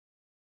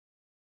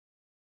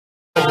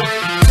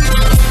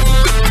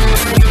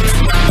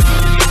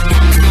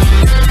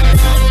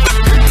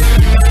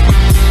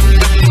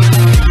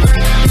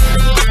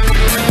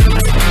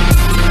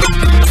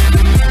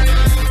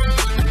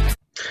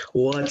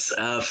What's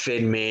up,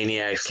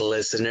 PhinManiacs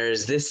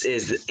listeners? This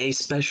is a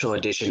special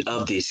edition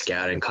of the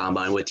Scouting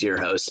Combine with your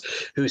host,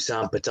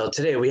 Hussam Patel.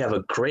 Today, we have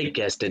a great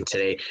guest in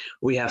today.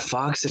 We have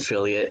Fox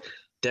affiliate,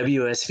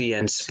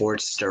 WSVN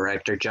Sports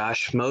Director,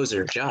 Josh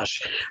Moser.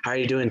 Josh, how are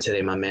you doing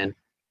today, my man?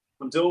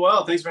 I'm doing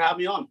well. Thanks for having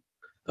me on.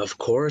 Of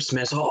course,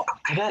 man. So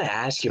I got to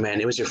ask you,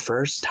 man, it was your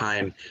first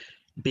time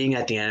being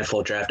at the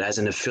NFL draft as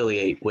an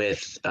affiliate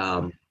with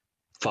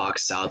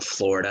Fox South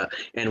Florida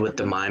and with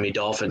the Miami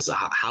Dolphins.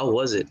 How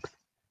was it?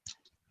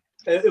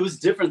 It was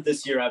different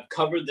this year. I've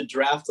covered the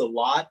draft a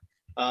lot.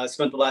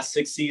 Spent the last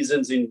 6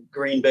 seasons in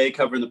Green Bay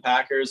covering the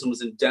Packers and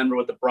was in Denver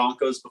with the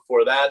Broncos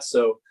before that.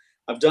 So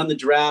I've done the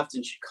draft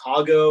in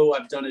Chicago.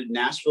 I've done it in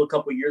Nashville a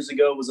couple of years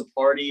ago. It was a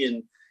party,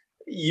 and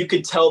you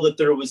could tell that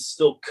there was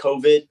still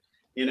COVID.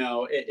 You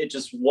know, it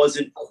just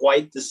wasn't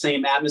quite the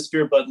same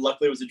atmosphere, but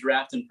luckily it was a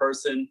draft in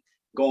person.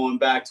 Going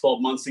back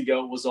 12 months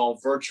ago, it was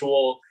all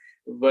virtual.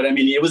 But, I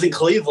mean, it was in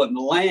Cleveland,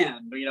 the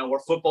land, where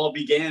football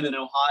began in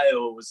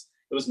Ohio.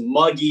 It was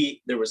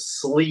muggy. There was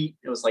sleet.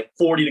 It was like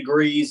 40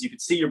 degrees. You could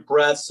see your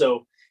breath.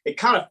 So it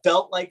kind of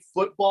felt like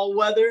football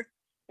weather.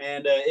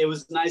 And it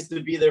was nice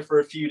to be there for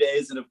a few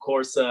days. And, of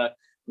course,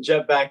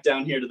 jet back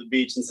down here to the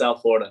beach in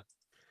South Florida.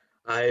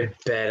 I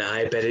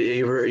bet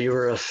you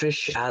were a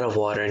fish out of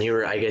water, and you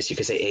were, I guess you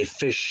could say, a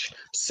fish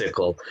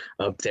sickle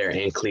up there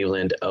in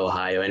Cleveland,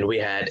 Ohio. And we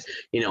had,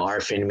 our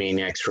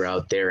PhinManiacs were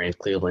out there in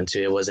Cleveland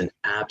too. It was an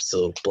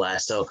absolute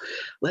blast. So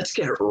let's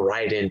get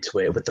right into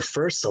it. With the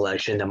first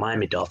selection, the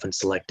Miami Dolphins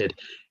selected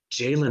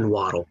Jalen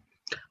Waddle.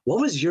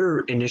 What was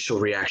your initial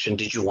reaction?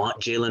 Did you want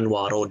Jalen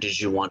Waddle? Did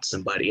you want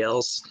somebody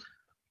else?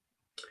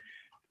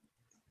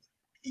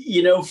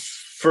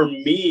 For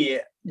me,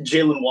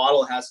 Jalen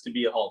Waddle has to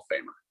be a Hall of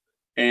Famer.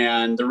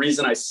 And the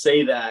reason I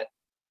say that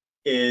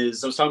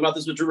is I was talking about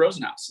this with Drew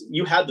Rosenhaus.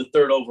 You had the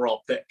 3rd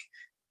overall pick.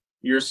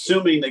 You're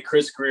assuming that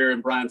Chris Greer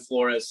and Brian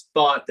Flores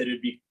thought that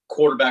it'd be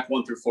quarterback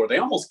 1 through 4. They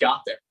almost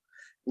got there,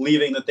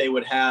 leaving that they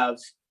would have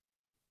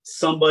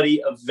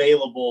somebody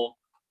available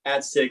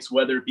at 6,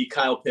 whether it be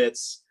Kyle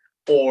Pitts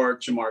or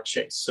Jamar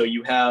Chase. So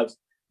you have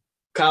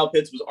Kyle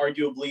Pitts was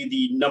arguably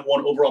the number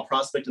 1 overall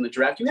prospect in the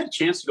draft. You had a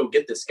chance to go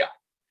get this guy.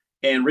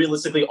 And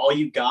realistically, all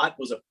you got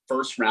was a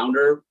first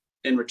rounder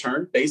in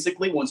return,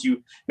 basically, once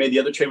you made the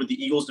other trade with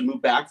the Eagles to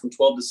move back from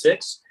 12 to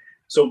 6.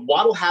 So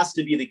Waddle has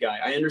to be the guy.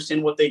 I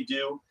understand what they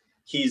do.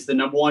 He's the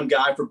number 1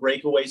 guy for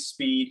breakaway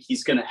speed.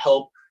 He's going to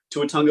help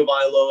Tua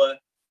Tagovailoa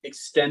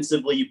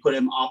extensively. You put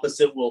him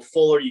opposite Will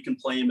Fuller. You can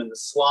play him in the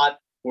slot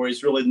where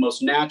he's really the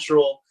most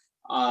natural.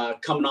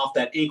 Coming off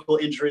that ankle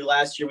injury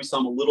last year, we saw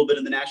him a little bit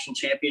in the national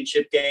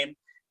championship game.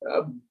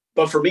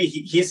 But for me,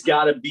 he's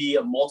got to be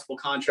a multiple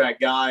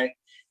contract guy.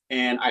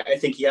 And I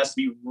think he has to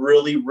be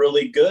really,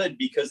 really good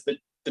because the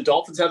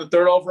Dolphins had the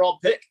 3rd overall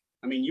pick.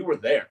 I mean, you were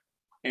there.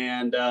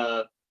 And,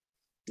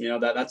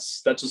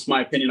 that's just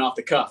my opinion off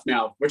the cuff.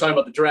 Now, we're talking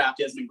about the draft.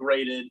 He hasn't been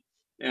graded.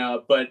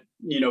 But,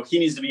 he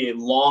needs to be a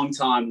long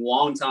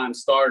time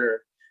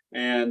starter.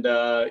 And,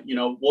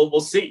 we'll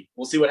see.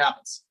 We'll see what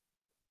happens.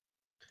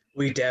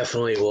 We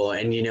definitely will.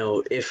 And,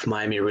 if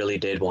Miami really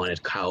did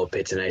wanted Kyle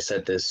Pitts, and I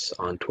said this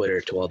on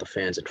Twitter to all the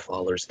fans and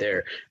followers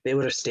there, they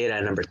would have stayed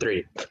at number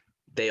 3.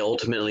 They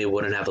ultimately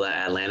wouldn't have let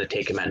Atlanta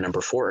take him at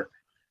number 4.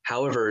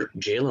 However,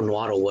 Jalen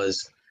Waddle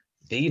was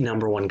the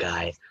number 1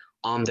 guy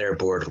on their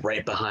board,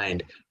 right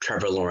behind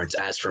Trevor Lawrence,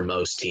 as for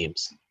most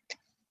teams.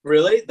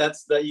 Really?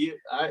 Interesting.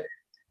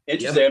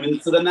 Yep. I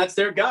mean, so then that's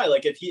their guy.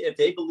 Like if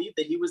they believed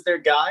that he was their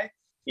guy,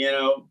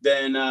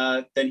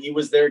 then he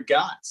was their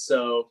guy.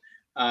 So,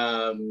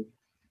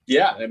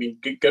 yeah, I mean,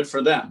 good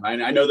for them.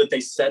 I know that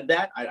they said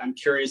that. I'm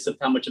curious of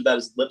how much of that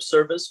is lip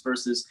service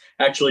versus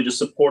actually just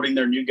supporting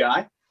their new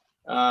guy.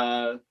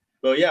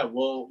 But yeah,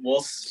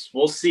 we'll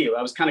see.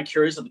 I was kind of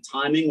curious of the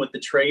timing with the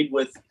trade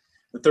with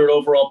the 3rd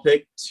overall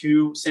pick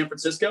to San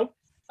Francisco.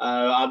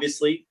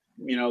 Obviously,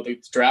 the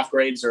draft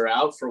grades are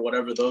out for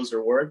whatever those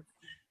are worth.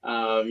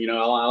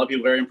 I'll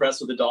be very impressed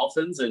with the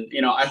Dolphins, and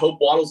I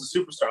hope Waddle's a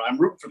superstar. I'm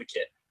rooting for the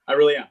kid. I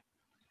really am.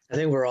 I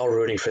think we're all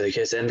rooting for the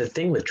kids. And the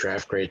thing with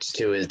draft grades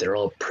too is they're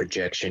all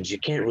projections. You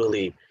can't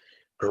really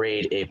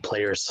grade a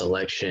player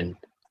selection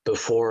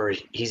before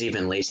he's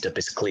even laced up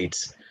his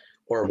cleats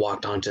or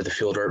walked onto the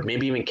field, or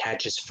maybe even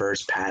catch his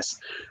first pass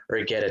or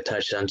get a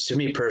touchdown. To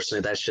me personally,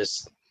 that's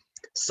just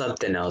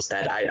something else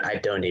that I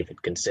don't even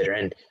consider.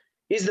 And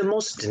he's the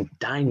most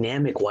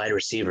dynamic wide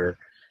receiver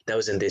that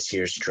was in this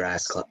year's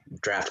draft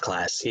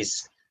class.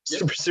 He's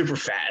super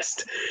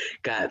fast.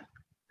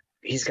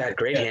 He's got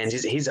great hands.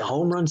 He's a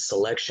home run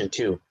selection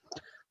too.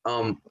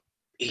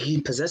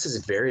 He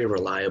possesses very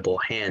reliable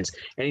hands,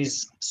 and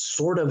he's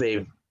sort of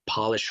a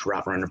polished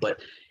route runner, but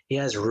he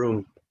has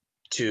room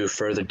to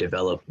further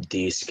develop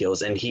these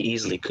skills, and he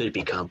easily could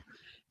become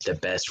the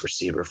best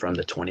receiver from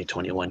the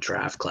 2021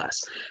 draft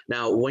class.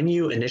 Now, when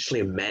you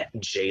initially met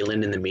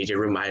Jalen in the media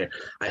room, I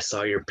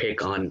saw your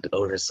pic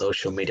over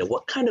social media.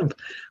 What kind of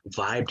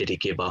vibe did he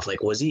give off?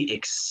 Like, was he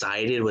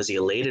excited? Was he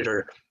elated?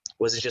 Or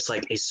was it just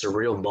like a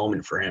surreal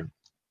moment for him?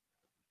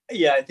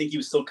 Yeah, I think he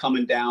was still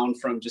coming down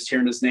from just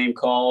hearing his name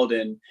called,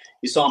 and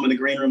you saw him in the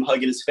green room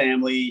hugging his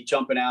family,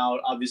 jumping out.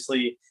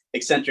 Obviously,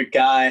 eccentric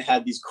guy,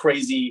 had these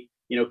crazy,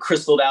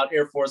 crystalled out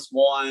Air Force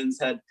Ones,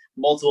 had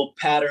multiple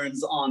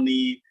patterns on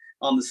the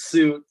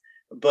suit.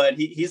 But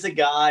he's a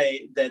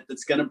guy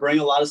that's going to bring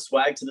a lot of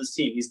swag to this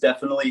team. He's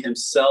definitely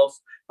himself.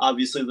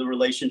 Obviously, the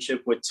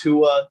relationship with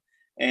Tua.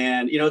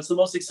 And, it's the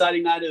most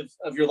exciting night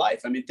of your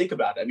life. I mean, think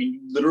about it. I mean,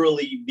 you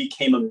literally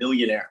became a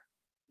millionaire,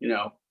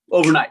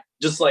 overnight,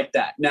 just like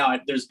that. Now,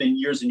 there's been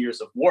years and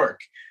years of work,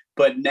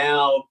 but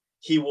now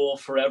he will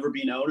forever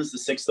be known as the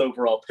 6th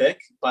overall pick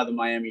by the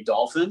Miami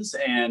Dolphins.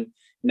 And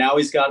now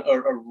he's got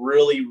a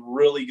really,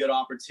 really good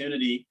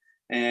opportunity.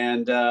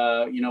 And,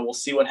 we'll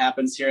see what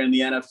happens here in the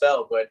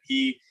NFL. But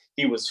he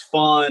was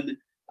fun,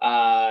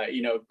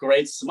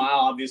 great smile.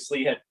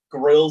 Obviously, had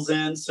grills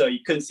in, so you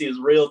couldn't see his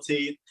real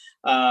teeth.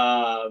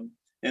 And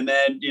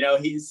then,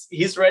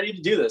 he's ready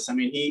to do this. I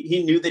mean,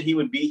 he knew that he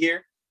would be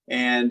here.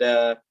 And,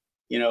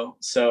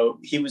 so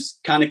he was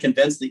kind of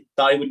convinced, he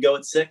thought he would go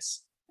at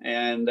 6.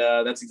 And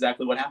that's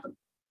exactly what happened.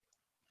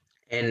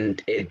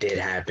 And it did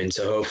happen.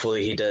 So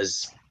hopefully he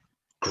does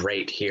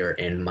great here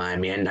in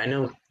Miami. And I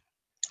know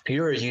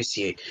you're a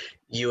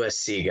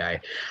USC guy.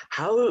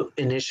 How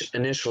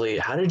initially,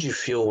 how did you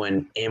feel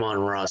when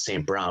Amon-Ra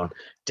St. Brown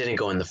didn't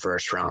go in the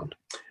first round?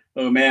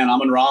 Oh man,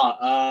 Amon-Ra.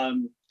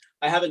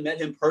 I haven't met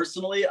him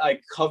personally. I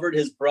covered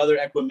his brother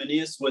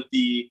Equiminius with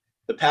the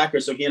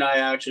Packers, so he and I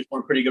actually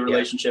formed a pretty good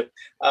relationship.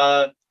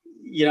 I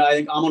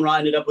think Amon-Ra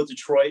ended up with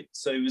Detroit,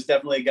 so he was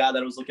definitely a guy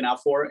that I was looking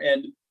out for.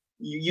 And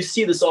you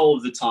see this all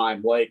of the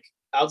time. Like,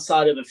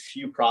 outside of a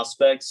few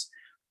prospects,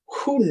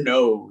 who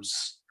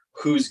knows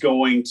who's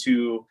going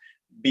to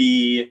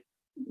be,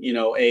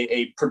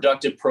 a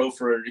productive pro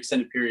for an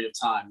extended period of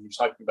time. You're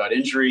talking about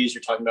injuries.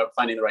 You're talking about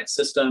finding the right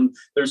system.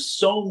 There's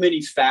so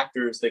many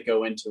factors that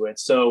go into it.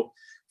 So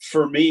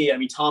for me, I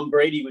mean, Tom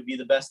Brady would be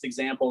the best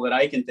example that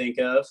I can think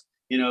of,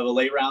 the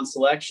late round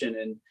selection.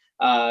 And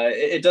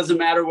it doesn't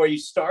matter where you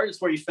start.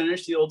 It's where you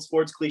finish, the old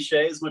sports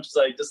cliche, as much as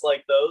I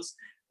dislike those.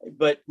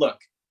 But look,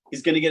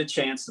 he's going to get a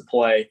chance to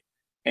play.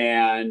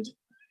 And,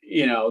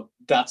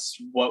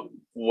 that's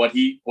what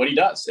he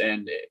does.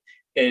 And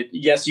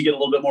yes, you get a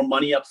little bit more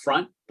money up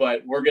front,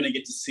 but we're going to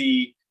get to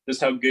see just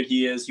how good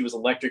he is. He was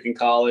electric in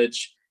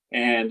college,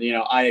 and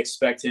I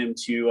expect him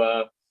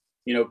to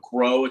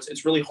grow.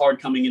 It's really hard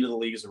coming into the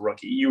league as a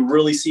rookie. You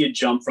really see a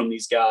jump from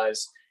these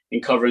guys in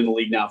covering the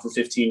league now for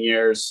 15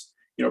 years.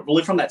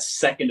 Really from that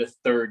second to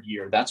third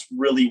year, that's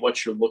really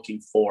what you're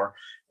looking for.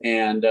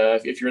 And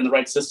if you're in the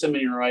right system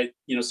and you're in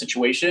the right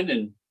situation,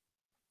 and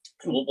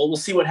we'll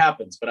see what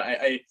happens. But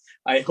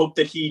I hope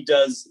that he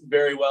does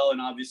very well.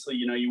 And obviously,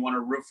 you want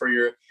to root for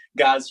your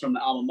guys from the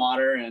alma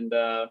mater. And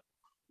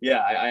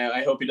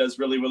I hope he does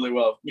really, really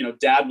well.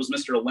 Dad was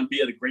Mr.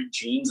 Olympia, the great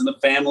genes in the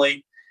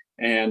family.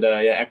 And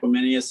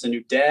Equiminius, a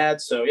new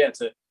dad. So yeah,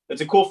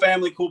 it's a cool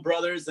family, cool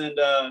brothers. And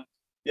I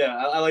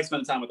like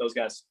spending time with those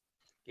guys.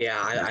 Yeah,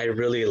 I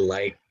really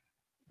like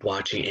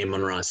watching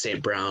Amon-Ra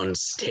St.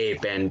 Brown's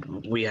tape,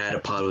 and we had a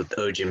pod with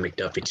OJ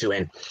McDuffie too,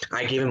 and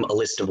I gave him a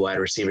list of wide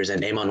receivers,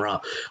 and Amon-Ra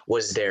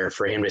was there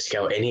for him to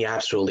scout, and he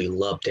absolutely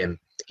loved him.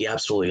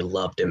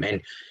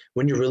 And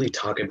when you really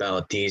talk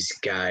about these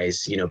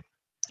guys,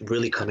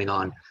 really coming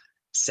on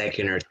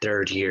second or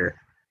third year,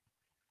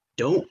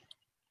 don't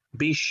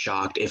be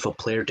shocked if a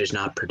player does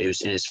not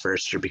produce in his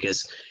first year,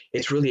 because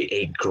it's really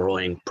a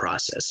growing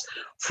process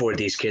for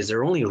these kids.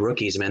 They're only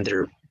rookies, man.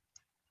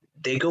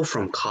 They go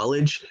from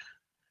college,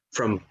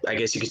 from, I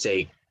guess you could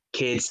say,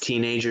 kids,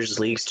 teenagers,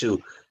 leagues, to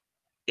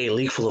a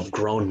league full of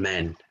grown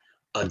men,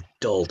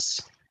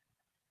 adults.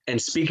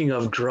 And speaking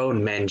of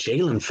grown men,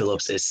 Jalen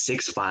Phillips is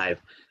 6'5",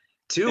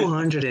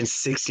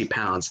 260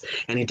 pounds,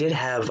 and he did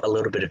have a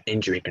little bit of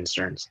injury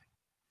concerns.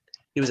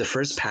 He was the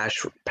first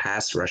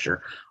pass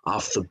rusher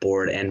off the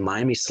board, and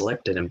Miami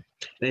selected him.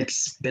 And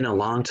it's been a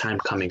long time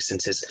coming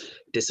since his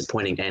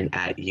disappointing end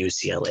at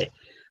UCLA.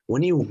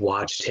 When you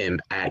watched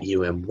him at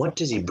UM, what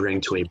does he bring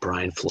to a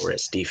Brian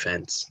Flores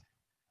defense?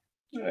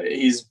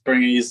 He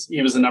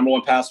was the number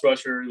one pass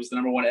rusher. He was the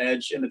number one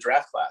edge in the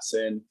draft class.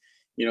 And,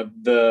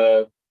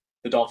 the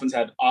Dolphins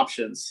had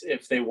options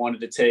if they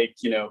wanted to take,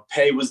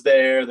 Pay was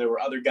there. There were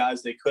other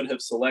guys they could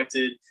have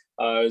selected.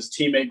 His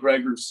teammate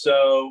Greg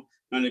Rousseau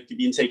ended up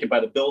being taken by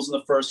the Bills in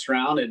the first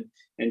round.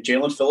 And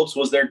Jalen Phillips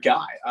was their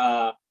guy.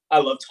 I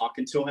love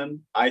talking to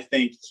him. I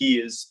think he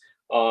is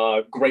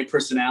a great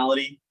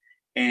personality.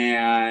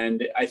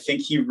 And I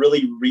think he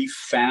really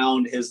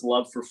refound his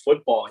love for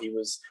football. He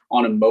was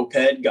on a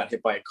moped, got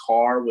hit by a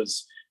car,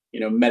 was,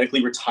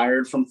 medically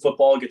retired from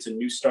football, gets a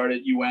new start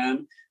at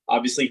UM.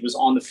 Obviously, he was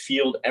on the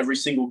field every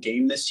single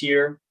game this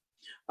year.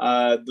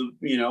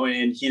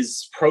 And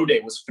his pro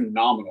day was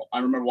phenomenal. I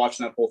remember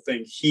watching that whole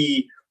thing.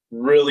 He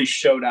really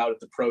showed out at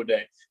the pro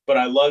day. But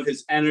I love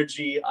his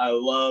energy. I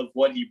love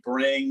what he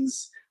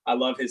brings. I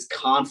love his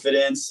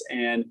confidence.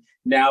 And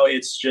now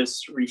it's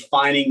just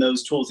refining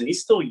those tools. And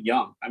he's still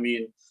young. I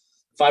mean,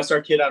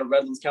 5-star kid out of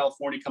Redlands,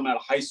 California, coming out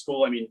of high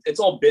school. I mean, it's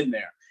all been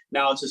there.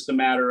 Now it's just a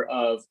matter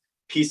of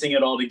piecing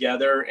it all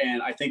together.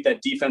 And I think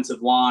that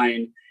defensive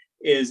line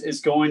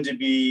is going to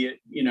be,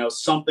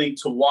 something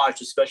to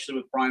watch, especially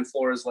with Brian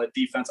Flores-led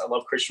defense. I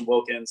love Christian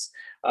Wilkins.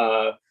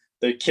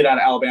 The kid out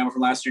of Alabama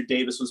from last year,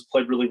 Davis, was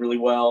played really, really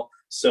well.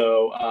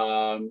 So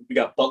we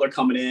got Butler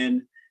coming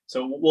in.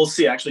 So we'll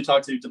see. I actually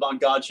talked to Devon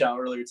Godchow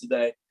earlier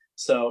today.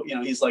 So,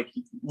 he's like,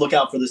 look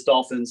out for this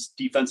Dolphins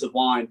defensive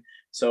line.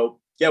 So,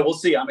 yeah, we'll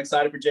see. I'm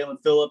excited for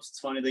Jalen Phillips. It's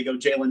funny they go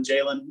Jalen,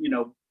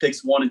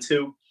 picks 1 and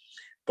 2.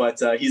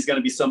 But he's going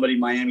to be somebody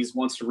Miami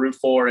wants to root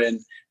for. And,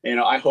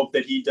 I hope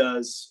that he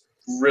does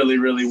really,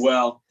 really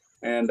well.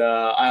 And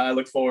I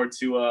look forward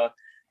to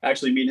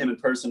actually meeting him in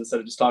person instead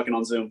of just talking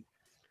on Zoom.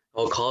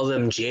 I'll call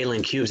them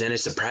Jalen Cubes, and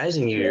it's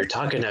surprising you're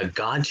talking to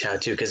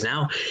Godchow too, because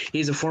now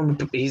he's a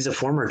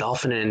former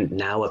Dolphin and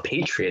now a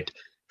Patriot.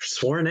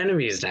 Sworn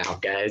enemies now,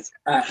 guys.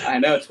 I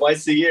know,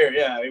 twice a year.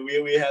 Yeah,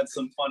 we had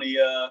some funny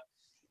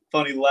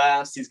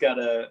laughs. He's got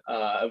a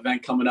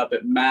event coming up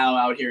at Mao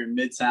out here in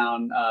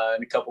Midtown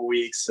in a couple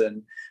weeks,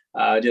 and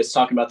just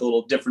talking about the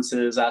little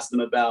differences. Asked him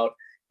about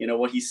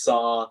what he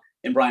saw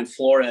in Brian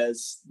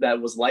Flores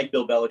that was like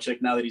Bill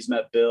Belichick now that he's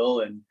met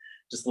Bill, and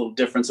just a little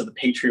difference of the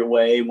Patriot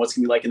way and what's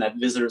going to be like in that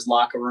visitors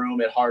locker room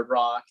at Hard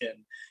Rock.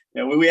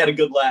 And, we had a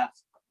good laugh,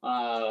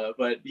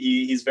 but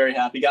he's very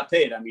happy. He got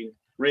paid. I mean,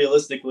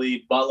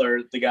 realistically,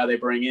 Butler, the guy they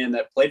bring in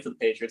that played for the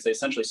Patriots, they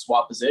essentially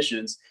swap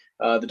positions.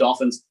 The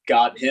Dolphins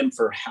got him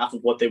for half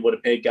of what they would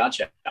have paid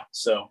Godchow.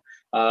 So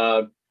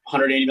 $180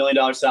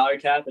 million salary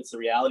cap. It's the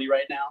reality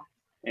right now.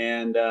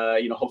 And,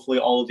 hopefully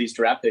all of these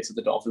draft picks that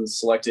the Dolphins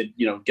selected,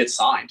 get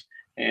signed.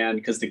 And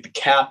because the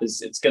cap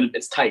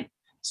it's tight.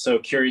 So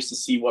curious to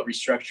see what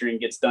restructuring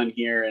gets done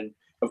here. And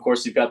of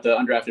course, you've got the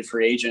undrafted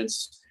free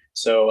agents.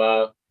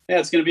 So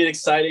it's going to be an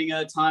exciting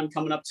time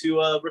coming up to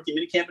rookie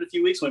minicamp in a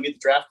few weeks when we get the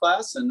draft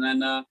class. And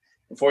then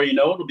before you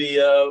know it, it'll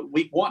be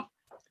week 1.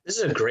 This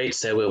is a great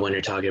segue when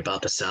you're talking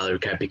about the salary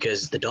cap,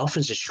 because the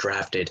Dolphins just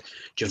drafted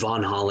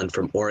Javon Holland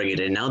from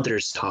Oregon, and now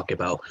there's talk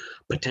about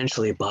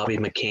potentially Bobby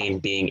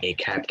McCain being a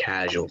cap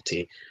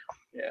casualty.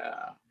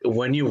 Yeah.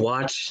 When you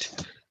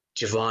watched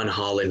Javon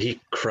Holland, he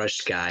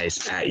crushed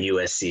guys at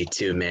USC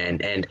too,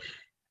 man. And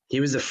he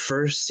was the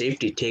first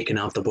safety taken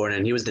off the board,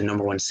 and he was the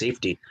number 1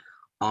 safety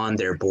on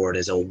their board.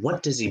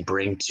 What does he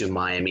bring to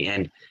Miami?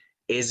 And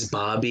is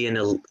Bobby in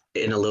a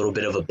little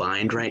bit of a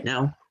bind right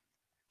now?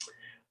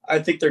 I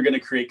think they're going to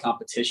create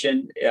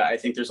competition. Yeah, I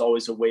think there's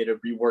always a way to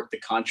rework the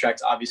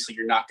contracts. Obviously,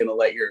 you're not going to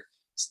let your,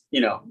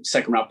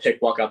 second round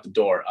pick walk out the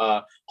door.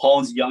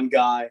 Holland's a young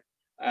guy.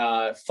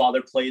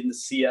 Father played in the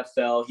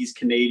CFL. He's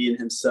Canadian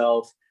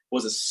himself,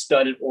 was a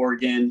stud at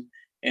Oregon,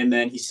 and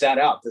then he sat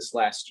out this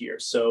last year.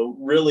 So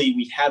really,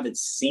 we haven't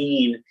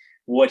seen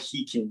what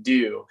he can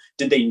do.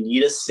 Did they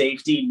need a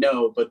safety?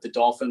 No, but the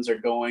Dolphins are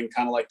going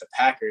kind of like the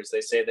Packers.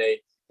 They say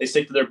they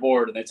stick to their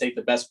board and they take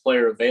the best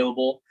player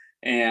available,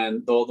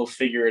 and they'll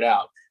figure it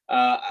out.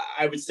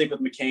 I would stick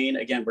with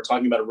McCain. Again, we're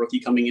talking about a rookie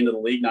coming into the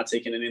league, not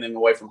taking anything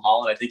away from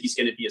Holland. I think he's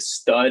going to be a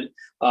stud.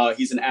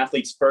 He's an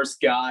athlete's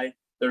first guy.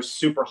 They're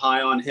super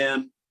high on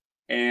him.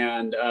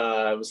 And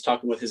I was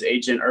talking with his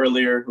agent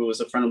earlier, who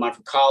was a friend of mine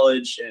from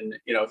college, and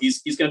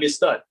he's going to be a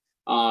stud.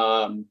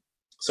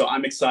 So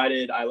I'm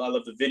excited. I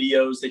love the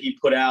videos that he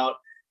put out,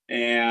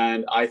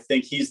 and I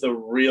think he's the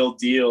real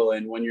deal.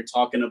 And when you're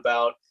talking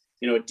about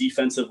a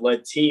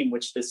defensive-led team,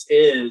 which this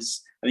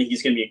is, I think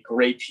he's going to be a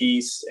great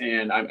piece.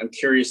 And I'm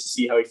curious to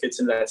see how he fits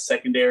into that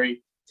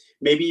secondary.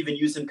 Maybe even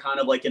use him kind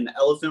of like in the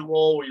elephant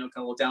role, where kind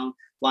of look down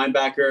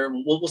linebacker.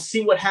 We'll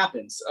see what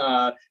happens.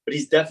 But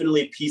he's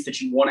definitely a piece that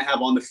you want to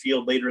have on the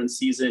field later in the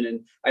season.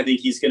 And I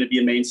think he's going to be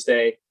a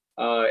mainstay,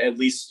 at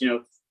least,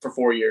 for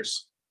 4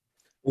 years.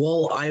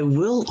 Well, I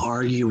will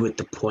argue with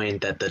the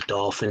point that the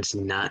Dolphins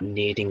not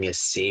needing a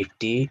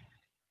safety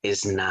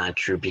is not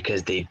true,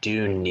 because they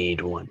do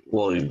need one.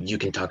 Well, you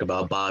can talk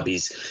about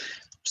Bobby's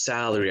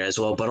salary as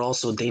well, but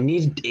also they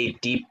need a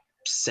deep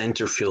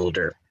center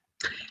fielder.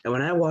 And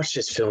when I watched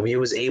this film, he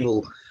was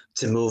able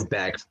to move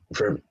back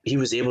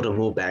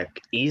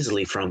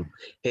easily from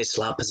his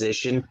slot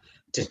position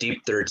to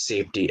deep third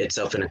safety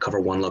itself in a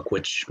cover 1 look,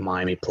 which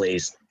Miami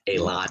plays a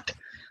lot.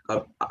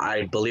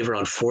 I believe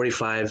around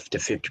 45 to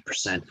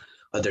 50%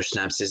 of their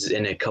snaps is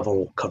in a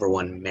cover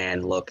 1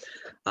 man look.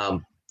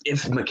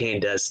 If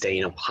McCain does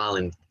stay,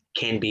 Holland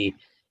can be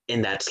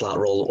in that slot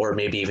role, or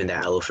maybe even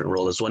that elephant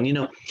role as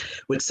well.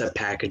 With sub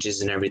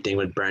packages and everything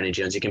with Brandon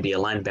Jones, he can be a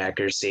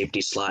linebacker, safety,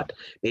 slot,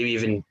 maybe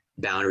even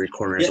boundary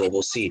corner as well.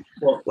 We'll see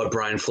what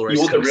Brian Flores.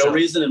 You want the real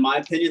reason, in my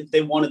opinion?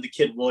 They wanted the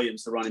kid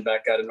Williams, the running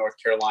back out of North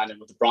Carolina.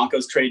 With the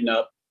Broncos trading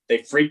up, they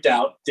freaked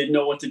out, didn't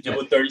know what to do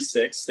with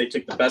 36. They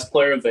took the best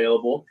player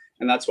available,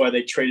 and that's why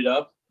they traded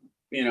up,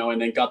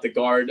 and then got the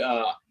guard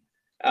out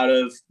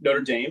of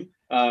Notre Dame,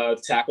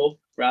 tackle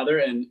rather.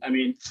 And I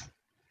mean,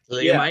 so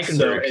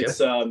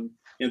it's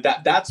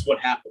that's what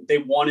happened. They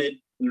wanted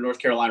the North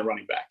Carolina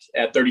running back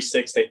at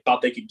 36. They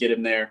thought they could get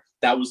him there.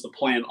 That was the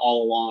plan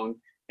all along.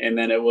 And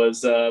then it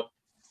was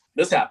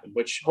this happened,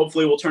 which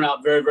hopefully will turn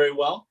out very, very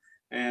well.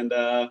 And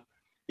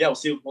we'll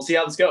see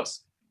how this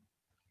goes.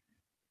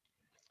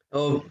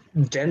 Oh,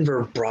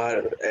 Denver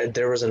brought.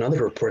 There was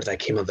another report that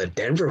came out that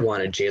Denver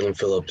wanted Jalen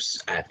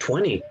Phillips at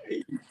 20,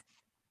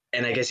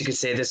 and I guess you could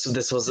say this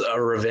was a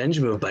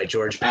revenge move by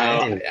George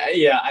Patton.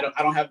 Yeah, I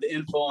don't have the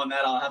info on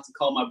that. I'll have to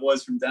call my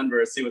boys from Denver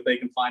and see what they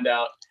can find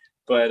out.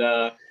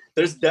 But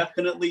there's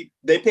definitely,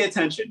 they pay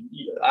attention.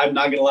 I'm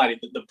not gonna lie to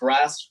you. The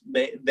brass,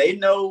 they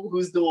know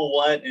who's doing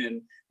what,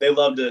 and they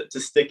love to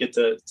stick it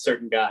to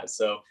certain guys.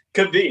 So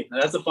could be.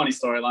 That's a funny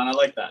storyline. I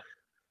like that.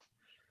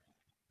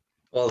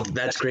 Well,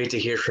 that's great to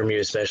hear from you,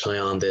 especially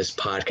on this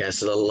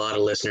podcast. A lot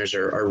of listeners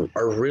are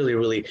really,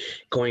 really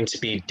going to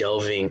be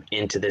delving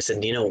into this.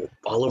 And,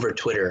 all over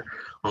Twitter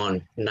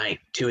on night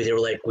two, they were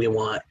like, we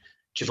want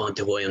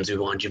Javonte Williams. We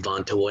want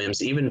Javonte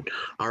Williams. Even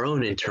our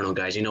own internal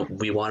guys,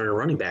 we wanted a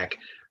running back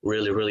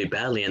really, really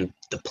badly. And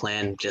the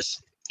plan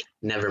just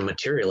never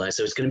materialized.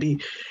 So it's going to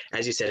be,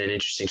 as you said, an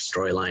interesting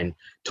storyline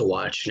to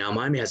watch. Now,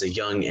 Miami has a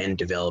young and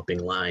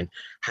developing line,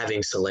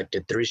 having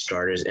selected 3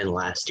 starters in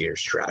last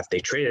year's draft. They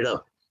traded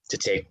up to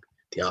take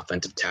the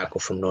offensive tackle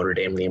from Notre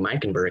Dame, Liam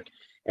Eichenberg.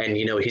 And,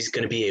 he's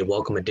going to be a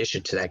welcome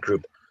addition to that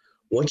group.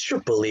 What's your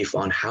belief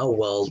on how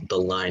well the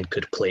line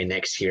could play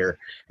next year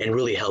and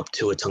really help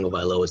Tua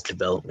Tagovailoa's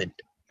development?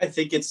 I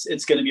think it's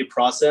going to be a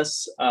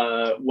process.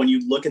 When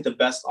you look at the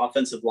best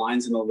offensive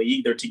lines in the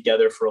league, they're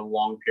together for a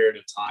long period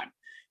of time.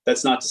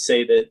 That's not to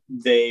say that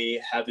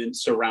they haven't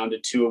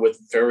surrounded Tua with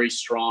very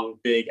strong,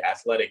 big,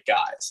 athletic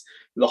guys.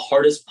 The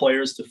hardest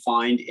players to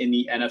find in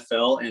the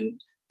NFL and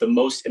the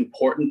most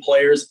important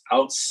players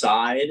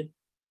outside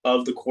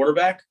of the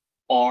quarterback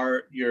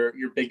are your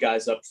big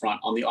guys up front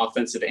on the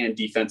offensive and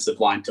defensive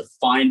line. To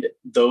find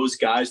those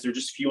guys, they're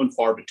just few and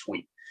far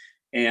between.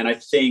 And I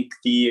think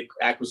the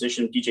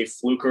acquisition of DJ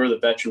Fluker, the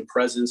veteran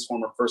presence,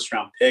 former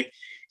first-round pick,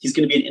 he's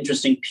going to be an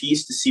interesting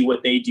piece to see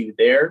what they do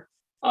there.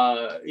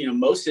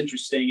 Most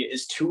interesting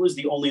is Tua is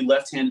the only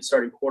left-handed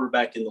starting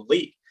quarterback in the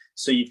league.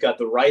 So you've got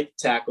the right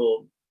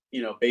tackle,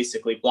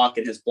 basically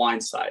blocking his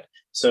blind side.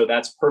 So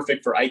that's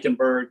perfect for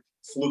Eichenberg.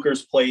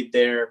 Fluker's played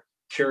there.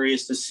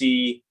 Curious to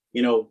see,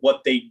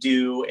 what they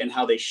do and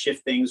how they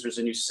shift things. There's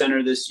a new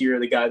center this year,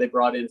 the guy they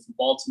brought in from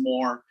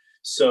Baltimore.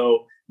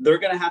 So they're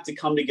going to have to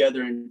come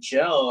together and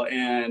gel.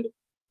 And,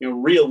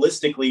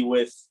 realistically,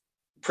 with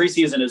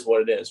preseason is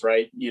what it is,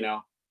 right?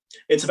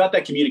 It's about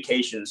that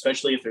communication,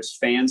 especially if there's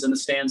fans in the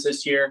stands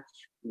this year,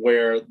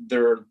 where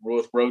they're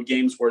with road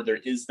games where there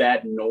is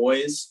that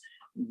noise.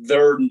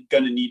 They're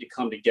going to need to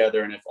come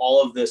together. And if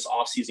all of this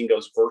offseason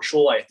goes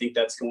virtual, I think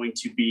that's going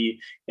to be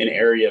an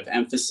area of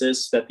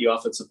emphasis that the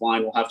offensive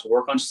line will have to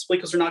work on, just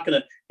because they're not going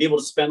to be able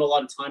to spend a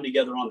lot of time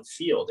together on the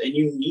field. And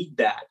you need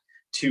that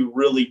to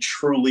really,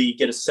 truly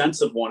get a sense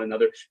of one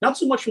another, not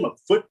so much from a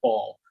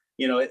football.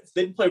 They've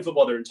been playing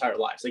football their entire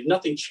lives. Like,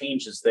 nothing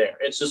changes there.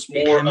 It's just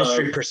more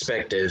chemistry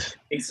perspective.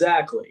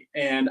 Exactly.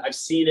 And I've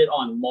seen it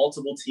on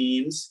multiple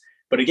teams.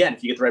 But again,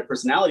 if you get the right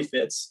personality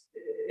fits,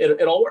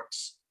 it all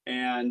works.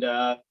 And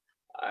I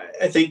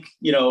think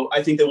they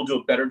will do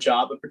a better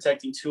job of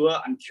protecting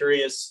Tua. I'm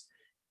curious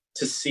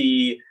to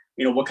see,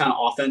 what kind of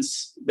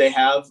offense they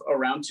have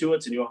around Tua.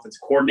 It's a new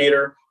offensive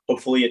coordinator.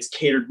 Hopefully it's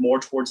catered more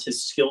towards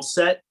his skill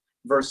set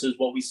versus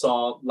what we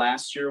saw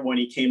last year when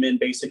he came in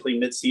basically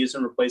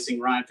midseason, replacing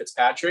Ryan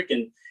Fitzpatrick.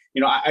 And,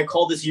 I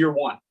call this year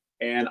one.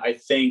 And I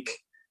think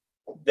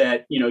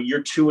that,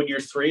 year 2 and year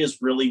 3 is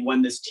really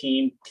when this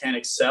team can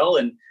excel.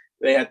 And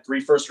they had 3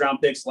 first-round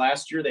picks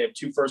last year. They have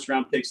 2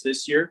 first-round picks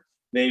this year.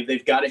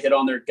 They've got to hit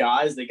on their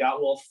guys. They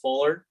got Will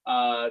Fuller.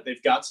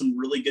 They've got some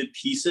really good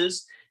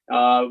pieces.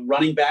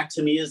 Running back,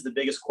 to me, is the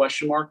biggest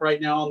question mark right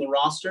now on the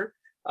roster.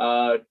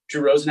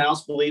 Drew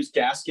Rosenhaus believes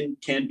Gaskin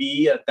can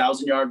be a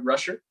 1,000-yard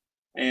rusher.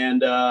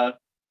 And,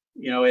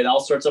 it all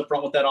starts up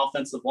front with that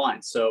offensive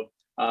line. So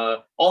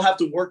all have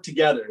to work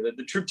together.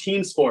 The true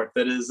team sport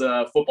that is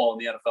football in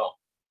the NFL.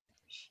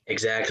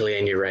 Exactly,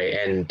 and you're right.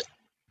 And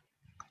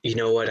you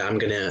know what? I'm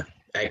going to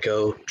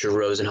echo Drew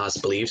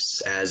Rosenhaus'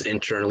 beliefs, as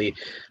internally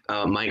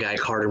my guy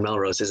Carter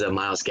Melrose is a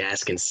Myles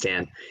Gaskin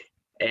stan.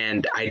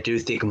 And I do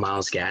think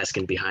Myles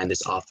Gaskin behind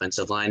this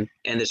offensive line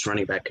and this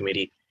running back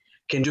committee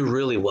can do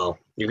really well.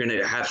 You're going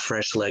to have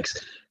fresh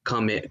legs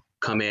come in,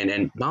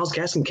 and Myles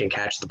Gaskin can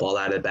catch the ball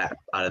out of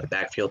the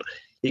backfield.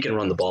 He can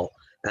run the ball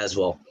as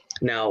well.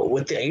 Now,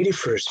 with the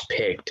 81st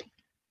picked,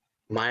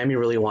 Miami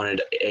really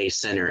wanted a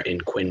center in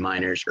Quinn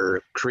Miners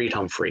or Creed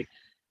Humphrey,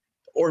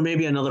 or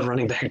maybe another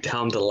running back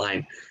down the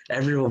line.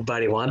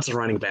 Everybody wants a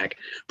running back,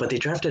 but they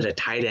drafted a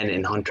tight end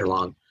in Hunter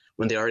Long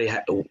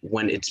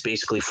when it's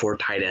basically 4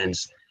 tight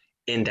ends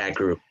in that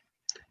group.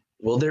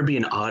 Will there be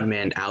an odd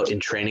man out in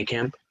training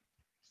camp?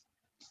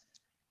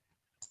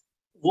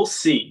 We'll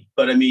see.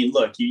 But I mean,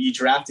 look, you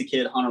draft a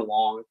kid, Hunter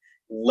Long,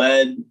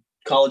 led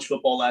college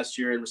football last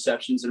year in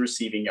receptions and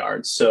receiving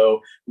yards. So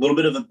a little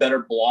bit of a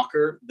better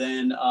blocker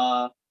than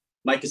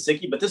Mike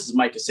Gesicki, but this is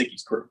Mike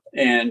Gesicki's group,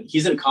 and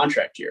he's in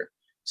contract year.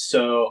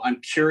 So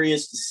I'm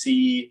curious to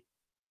see,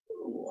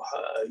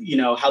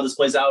 how this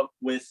plays out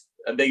with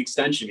a big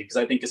extension, because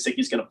I think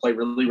Gesicki's going to play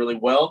really, really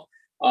well.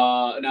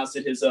 Announced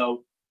that his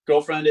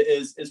girlfriend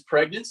is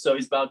pregnant, so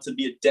he's about to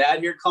be a dad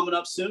here coming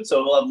up soon.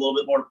 So he'll have a little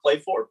bit more to play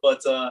for.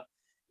 But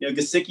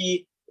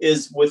Gesicki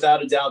is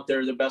without a doubt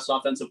their best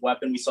offensive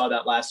weapon. We saw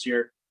that last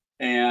year,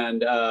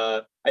 and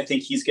I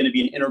think he's going to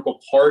be an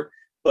integral part.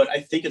 But I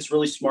think it's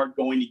really smart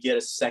going to get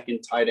a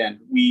second tight end.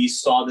 We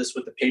saw this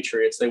with the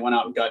Patriots. They went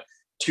out and got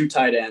 2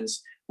 tight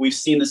ends. We've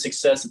seen the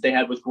success that they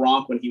had with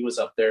Gronk when he was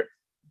up there.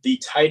 The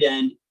tight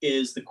end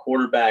is the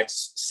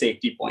quarterback's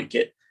safety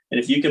blanket. And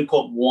if you can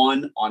put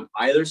one on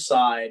either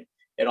side,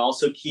 it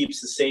also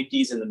keeps the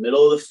safeties in the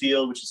middle of the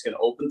field, which is going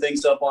to open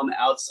things up on the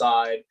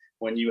outside.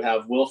 When you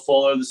have Will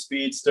Fuller, the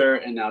speedster,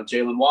 and now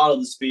Jalen Waddle,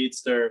 the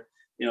speedster,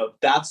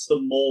 that's the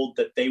mold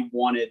that they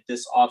wanted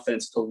this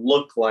offense to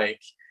look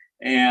like.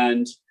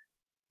 And,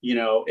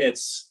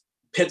 it's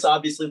Pitt's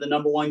obviously the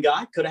number one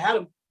guy. Could have had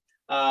him.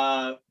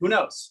 Who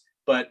knows?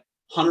 But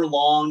Hunter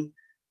Long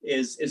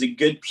is a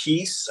good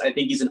piece. I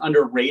think he's an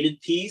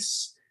underrated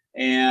piece.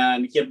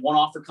 And he had one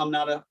offer coming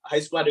out of high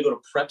school, had to go to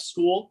prep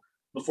school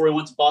before he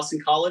went to Boston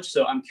College.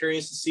 So I'm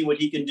curious to see what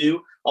he can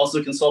do.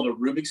 Also can solve a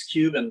Rubik's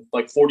Cube in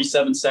like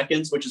 47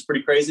 seconds, which is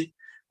pretty crazy.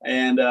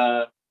 And,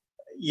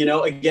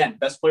 again,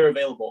 best player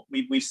available.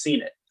 We've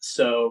seen it.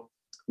 So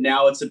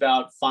now it's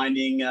about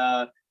finding,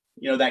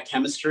 that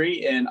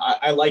chemistry. And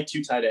I like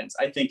 2 tight ends.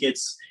 I think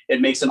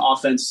it makes an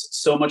offense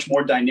so much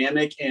more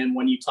dynamic. And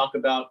when you talk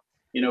about,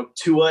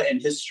 Tua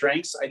and his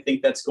strengths, I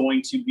think that's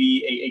going to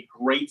be a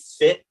great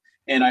fit.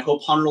 And I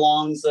hope Hunter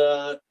Long's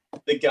the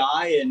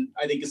guy. And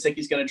I think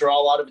Gesicki's going to draw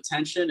a lot of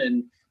attention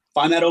and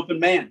find that open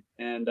man.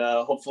 And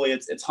hopefully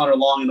it's Hunter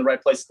Long in the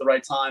right place at the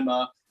right time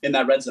in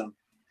that red zone.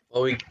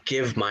 Well, we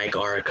give Mike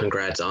our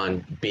congrats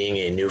on being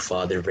a new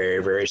father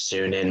very, very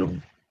soon.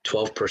 And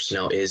 12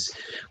 personnel is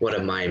one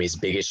of Miami's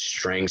biggest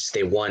strengths.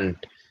 They won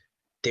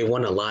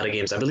a lot of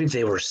games. I believe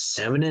they were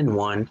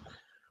 7-1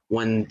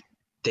 when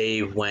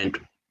they went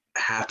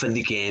half of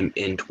the game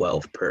in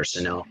 12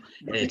 personnel,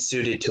 and it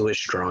suited to his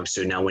strong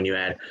suit. Now, when you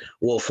add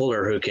Will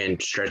Fuller, who can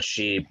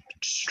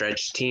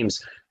stretch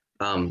teams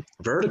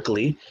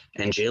vertically,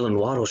 and Jalen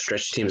Waddle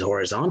stretch teams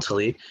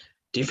horizontally,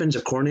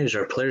 defensive coordinators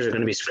or players are going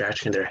to be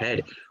scratching their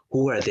head.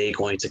 Who are they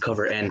going to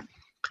cover? And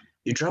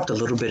you dropped a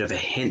little bit of a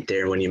hint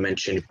there when you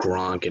mentioned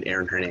Gronk and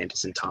Aaron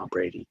Hernandez and Tom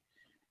Brady.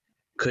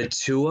 Could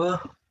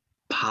Tua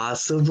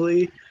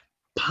possibly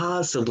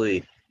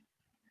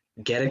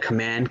get a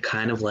command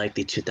kind of like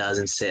the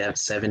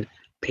 2007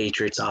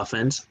 Patriots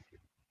offense?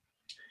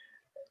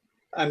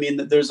 I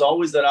mean, there's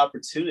always that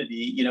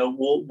opportunity.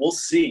 We'll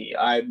see.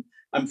 I'm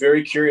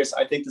very curious.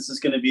 I think this is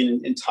going to be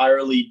an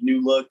entirely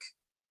new look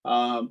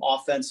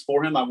offense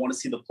for him. I want to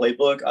see the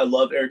playbook. I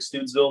love Eric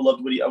Studesville.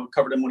 Loved I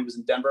covered him when he was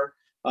in Denver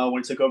when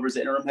he took over as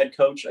the interim head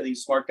coach. I think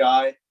he's a smart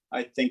guy.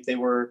 I think they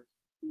were,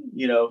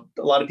 a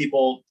lot of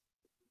people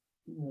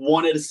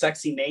wanted a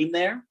sexy name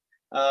there.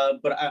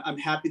 But I'm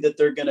happy that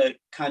they're going to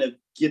kind of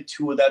give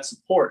Tua that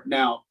support.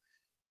 Now,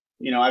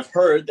 I've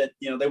heard that,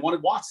 they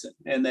wanted Watson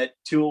and that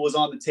Tua was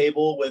on the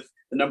table with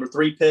the number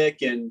 3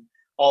 pick and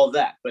all of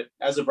that. But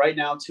as of right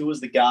now, Tua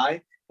is the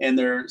guy, and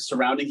they're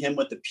surrounding him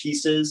with the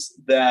pieces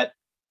that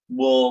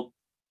will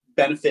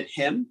benefit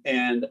him.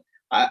 And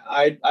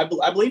I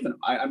believe in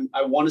him.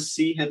 I want to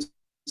see him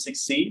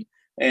succeed.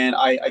 And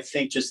I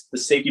think just the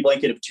safety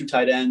blanket of 2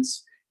 tight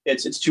ends,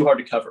 it's too hard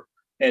to cover.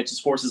 It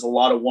just forces a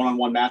lot of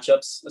one-on-one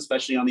matchups,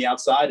 especially on the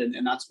outside.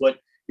 And that's what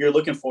you're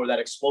looking for, that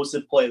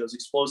explosive play, those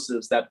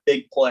explosives, that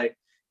big play.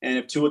 And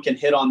if Tua can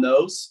hit on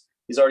those,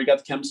 he's already got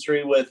the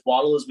chemistry with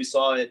Waddle, as we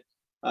saw at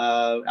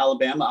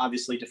Alabama,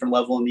 obviously different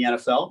level in the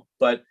NFL.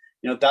 But,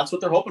 that's what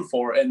they're hoping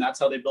for. And that's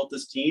how they built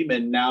this team.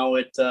 And now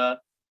it,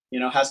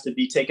 has to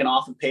be taken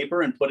off of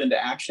paper and put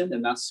into action.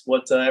 And that's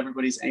what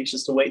everybody's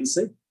anxious to wait and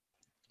see.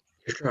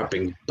 You're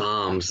dropping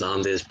bombs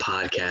on this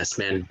podcast,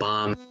 man.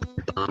 Bomb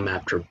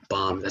after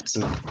bomb. That's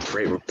some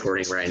great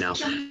reporting right now.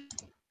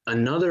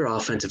 Another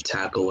offensive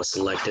tackle was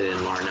selected in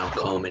Larnell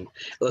Coleman.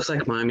 It looks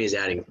like Miami is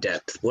adding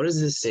depth. What does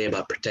this say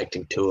about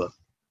protecting Tua?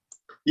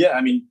 Yeah,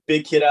 I mean,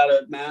 big kid out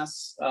of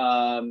Mass.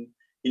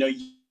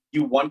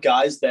 You want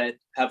guys that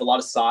have a lot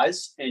of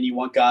size, and you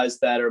want guys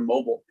that are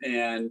mobile,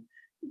 and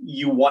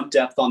you want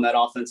depth on that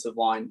offensive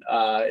line.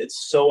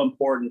 It's so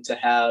important to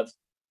have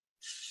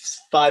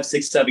 5,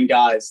 6, 7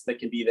 guys that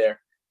can be there.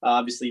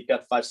 Obviously, you've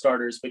got the 5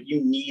 starters, but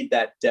you need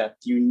that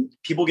depth.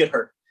 People get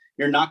hurt.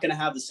 You're not going to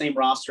have the same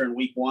roster in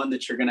week 1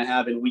 that you're going to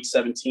have in week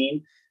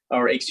 17,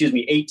 or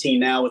 18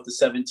 now with the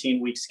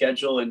 17-week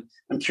schedule. And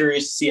I'm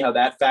curious to see how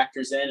that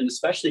factors in. And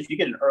especially if you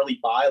get an early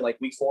bye, like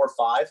week 4 or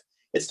 5,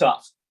 it's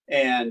tough.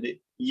 And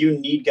you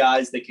need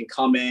guys that can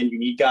come in. You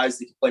need guys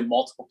that can play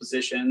multiple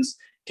positions,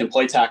 can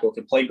play tackle,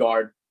 can play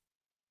guard.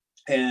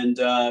 And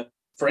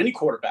for any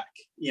quarterback,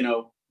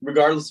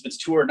 regardless if it's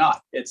Tua or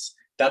not,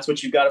 that's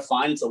what you've got to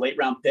find. It's a late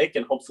round pick,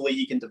 and hopefully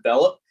he can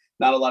develop.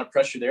 Not a lot of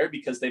pressure there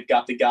because they've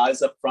got the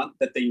guys up front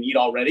that they need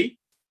already.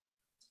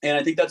 And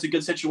I think that's a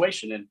good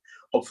situation. And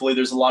hopefully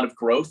there's a lot of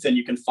growth and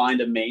you can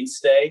find a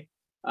mainstay.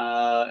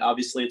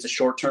 Obviously it's a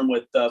short term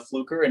with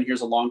Fluker, and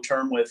here's a long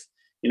term with,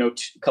 a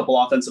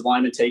couple offensive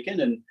linemen taken,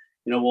 and,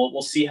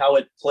 we'll see how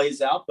it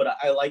plays out, but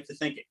I like the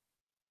thinking.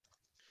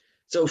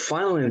 So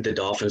finally, the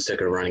Dolphins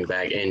took a running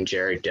back in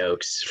Jared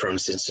Dokes from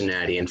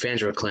Cincinnati, and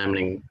fans were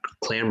clamoring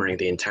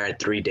the entire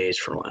 3 days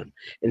for one.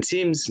 It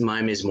seems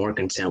Miami is more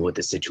content with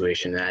the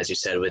situation, as you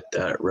said, with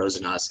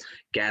Rosenhaus.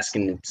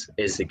 Gaskins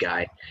is the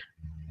guy,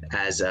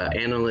 as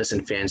analysts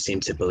and fans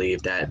seem to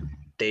believe that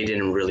they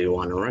didn't really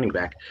want a running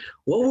back.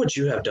 What would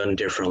you have done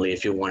differently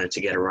if you wanted to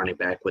get a running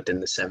back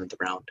within the 7th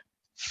round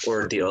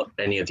or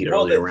any of the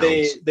earlier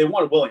rounds? They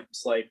wanted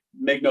Williams, like,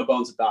 make no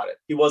bones about it.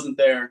 He wasn't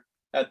there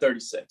at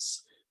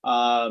 36.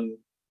 And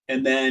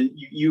then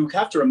you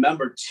have to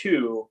remember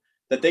too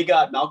that they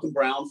got Malcolm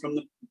Brown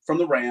from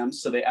the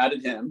Rams, so they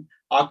added him.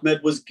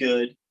 Ahmed was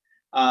good,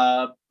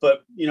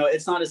 but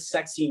it's not a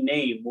sexy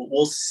name.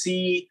 We'll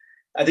see.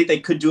 I think they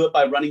could do it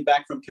by running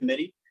back from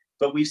committee,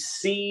 but we've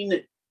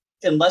seen,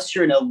 unless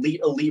you're an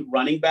elite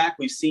running back,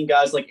 we've seen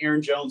guys like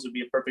Aaron Jones would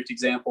be a perfect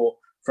example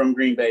from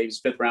Green Bay, his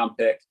 5th-round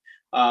pick.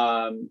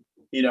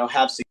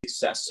 Have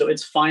success. So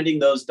it's finding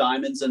those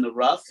diamonds in the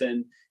rough.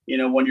 And,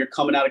 when you're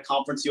coming out of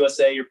Conference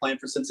USA, you're playing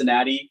for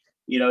Cincinnati,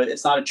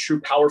 it's not a true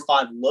Power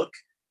 5 look.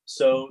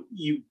 So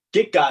you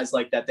get guys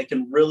like that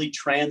can really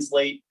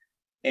translate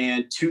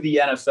and to the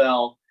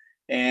NFL.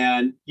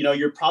 And,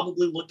 you're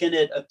probably looking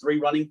at a 3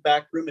 running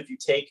back room if you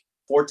take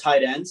 4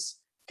 tight ends,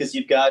 because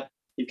you've got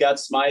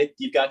Smythe,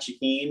 you've got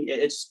Shaheen.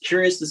 It's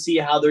curious to see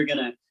how they're going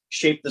to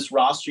shape this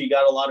roster. You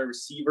got a lot of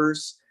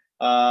receivers.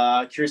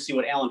 Curious to see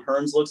what Alan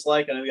Hearns looks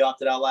like. I know he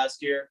opted out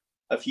last year.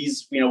 If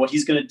he's, what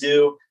he's going to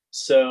do.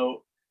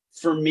 So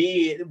for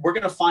me, we're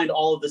going to find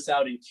all of this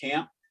out in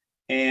camp.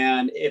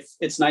 And if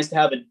it's nice to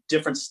have a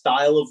different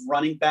style of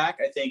running back,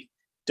 I think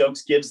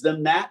Dokes gives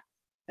them that.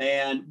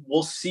 And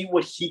we'll see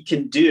what he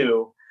can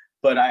do.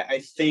 But I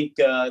think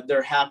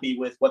they're happy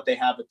with what they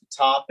have at the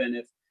top. And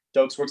if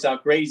Dokes works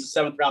out great, he's a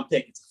 7th-round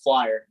pick. It's a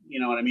flyer. You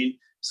know what I mean?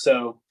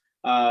 So,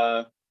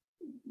 we'll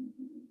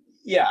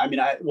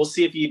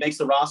see if he makes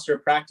the roster,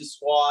 practice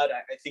squad.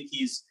 I think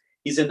he's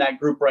in that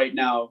group right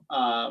now.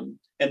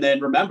 And then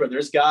remember,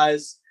 there's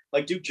guys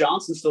like Duke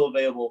Johnson still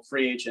available,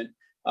 free agent.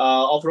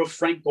 I'll throw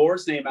Frank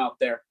Gore's name out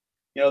there.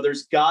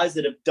 There's guys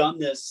that have done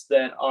this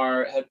that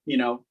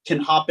can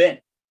hop in.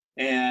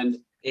 And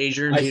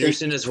Adrian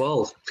Peterson as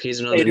well. He's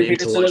another name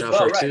to watch out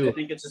for too. I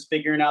think it's just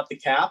figuring out the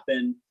cap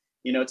and,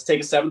 to take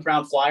a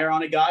 7th-round flyer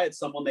on a guy. It's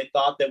someone they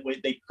thought that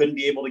they couldn't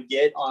be able to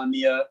get on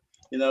the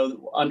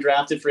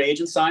undrafted free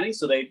agent signing.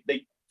 So they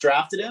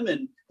drafted him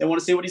and they want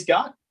to see what he's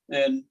got.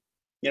 And,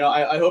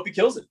 I hope he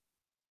kills it.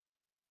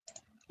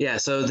 Yeah,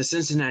 so the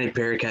Cincinnati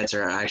Bearcats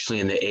are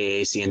actually in the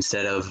AAC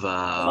instead of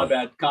my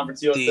bad,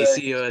 Conference USA.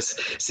 The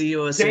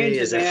CUSA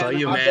is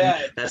FIU, man.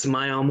 Bad. That's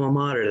my alma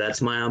mater.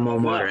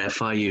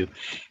 FIU.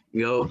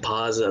 Go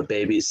pause up,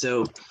 baby.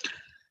 So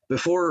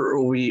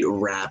before we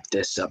wrap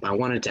this up, I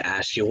wanted to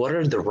ask you, what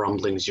are the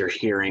rumblings you're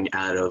hearing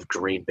out of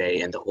Green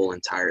Bay and the whole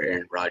entire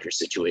Aaron Rodgers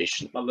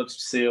situation? My lips are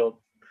sealed.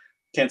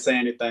 Can't say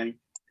anything.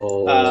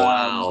 Oh,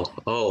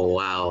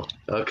 wow.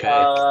 Okay.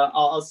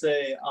 I'll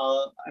say,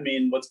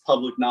 what's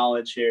public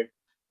knowledge here?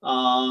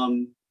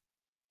 You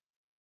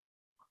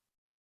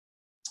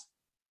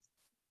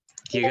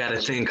got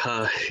to think,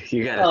 huh?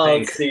 You got to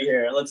think.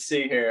 Let's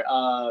see here.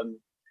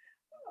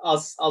 I'll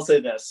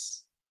say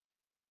this.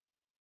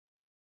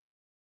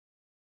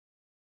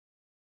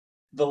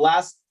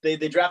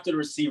 They drafted a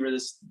receiver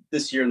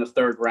this year in the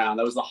 3rd round.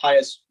 That was the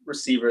highest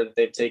receiver that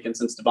they've taken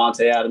since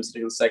Devontae Adams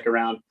in the 2nd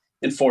round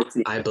in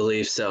 14. I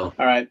believe so.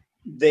 All right.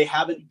 They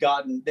haven't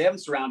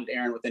surrounded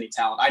Aaron with any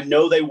talent. I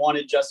know they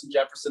wanted Justin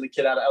Jefferson, the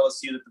kid out of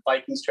LSU that the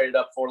Vikings traded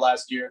up for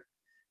last year,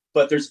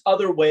 but there's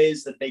other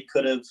ways that they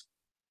could have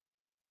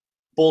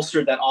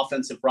bolstered that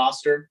offensive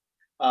roster.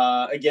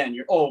 Again,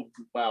 own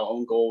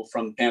goal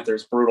from the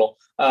Panthers, brutal.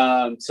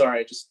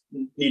 Sorry, just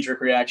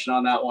knee-jerk reaction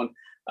on that one.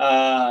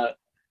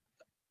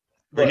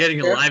 We're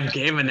getting a live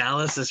game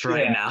analysis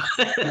right now.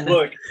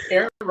 Look,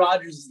 Aaron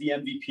Rodgers is the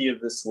MVP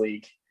of this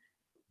league.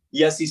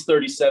 Yes, he's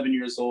 37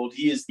 years old.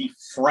 He is the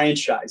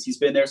franchise. He's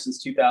been there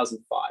since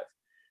 2005.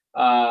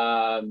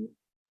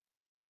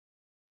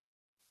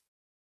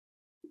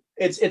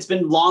 It's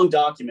been long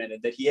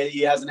documented that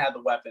he hasn't had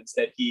the weapons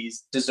that he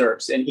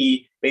deserves, and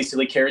he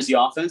basically carries the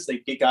offense. They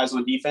get guys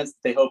on defense that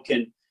they hope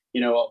can,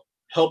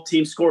 help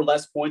teams score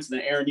less points, and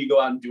then Aaron, you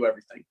go out and do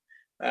everything.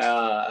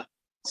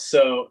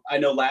 So I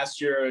know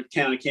last year it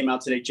kind of came out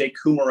today. Jake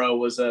Kumaro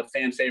was a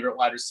fan favorite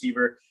wide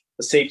receiver,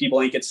 a safety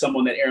blanket,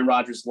 someone that Aaron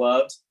Rodgers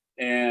loved.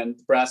 And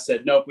the brass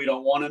said, nope, we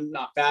don't want him,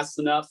 not fast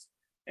enough,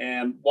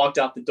 and walked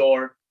out the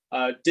door.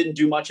 Didn't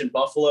do much in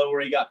Buffalo where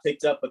he got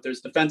picked up, but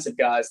there's defensive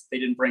guys that they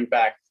didn't bring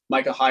back.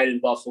 Micah Hyde in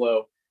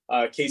Buffalo,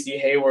 Casey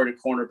Hayward, a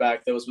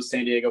cornerback that was with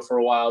San Diego for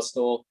a while,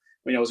 still,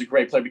 was a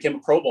great player, became a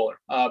Pro Bowler.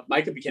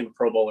 Micah became a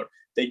Pro Bowler.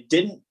 They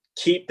didn't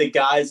keep the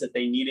guys that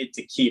they needed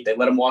to keep. They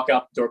let him walk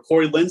out the door.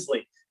 Corey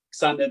Linsley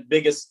signed the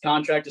biggest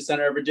contract a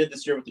center ever did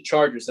this year with the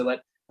Chargers. They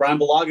let Brian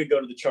Bulaga go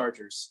to the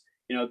Chargers.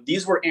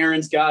 These were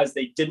Aaron's guys.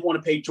 They didn't want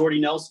to pay Jordy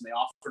Nelson. They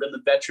offered him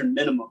the veteran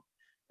minimum,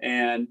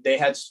 and they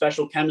had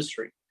special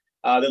chemistry.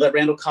 They let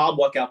Randall Cobb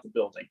walk out the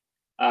building.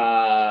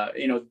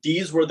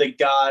 These were the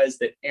guys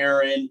that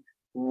Aaron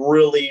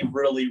really,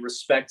 really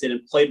respected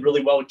and played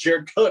really well with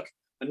Jared Cook,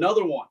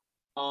 another one.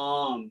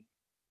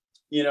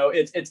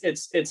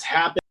 It's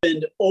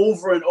happened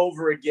over and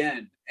over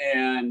again.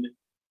 And,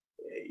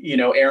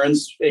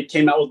 it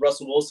came out with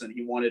Russell Wilson.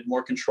 He wanted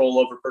more control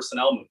over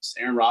personnel moves.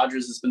 Aaron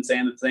Rodgers has been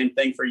saying the same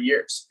thing for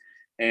years.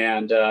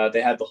 And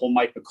they had the whole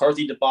Mike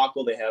McCarthy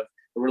debacle. They have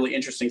a really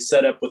interesting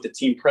setup with the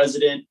team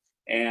president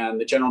and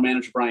the general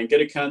manager, Brian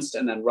Gutekunst,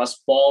 and then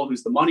Russ Ball,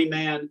 who's the money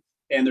man.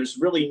 And there's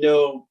really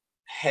no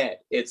head.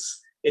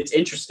 It's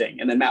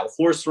interesting. And then Matt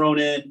LaFleur's thrown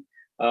in.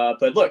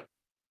 But look,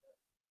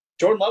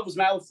 Jordan Love was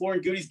Matt LaFleur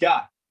and Goody's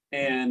guy.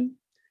 And,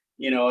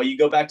 you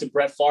go back to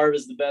Brett Favre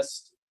as the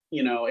best,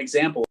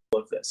 example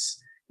of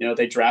this.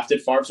 They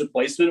drafted Favre's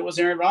replacement. It was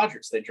Aaron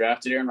Rodgers. They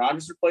drafted Aaron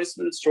Rodgers'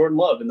 replacement. It's Jordan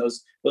Love. And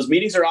those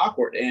meetings are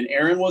awkward. And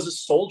Aaron was a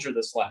soldier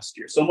this last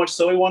year, so much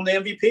so he won the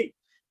MVP.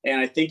 And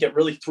I think it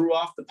really threw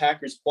off the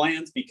Packers'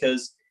 plans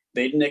because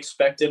they didn't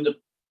expect him to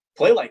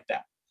play like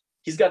that.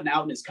 He's got an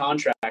out in his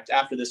contract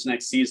after this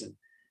next season.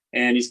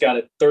 And he's got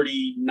a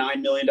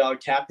 $39 million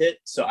cap hit.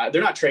 So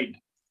they're not trading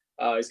him.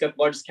 He's got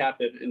the largest cap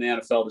hit in the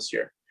NFL this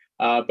year.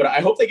 But I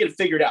hope they get it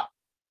figured out.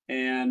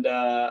 And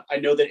I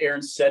know that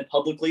Aaron said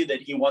publicly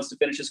that he wants to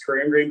finish his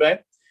career in Green Bay.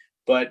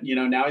 But,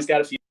 now he's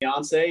got a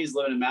fiance. He's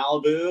living in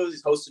Malibu.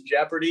 He's hosting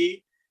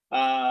Jeopardy.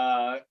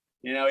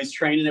 He's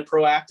training at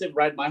Proactive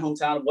right in my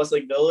hometown of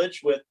Westlake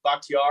Village with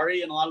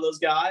Bakhtiari and a lot of those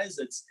guys.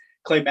 It's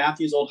Clay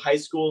Matthews' old high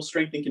school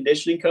strength and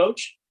conditioning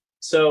coach.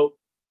 So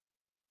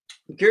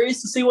I'm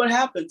curious to see what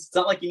happens. It's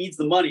not like he needs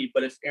the money,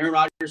 but if Aaron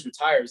Rodgers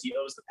retires, he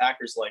owes the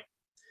Packers I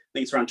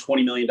think it's around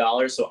 $20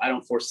 million. So I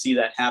don't foresee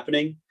that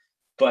happening.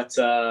 But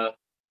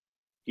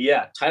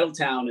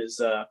Titletown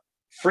is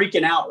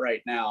freaking out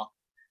right now.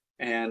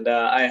 And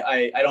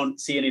I don't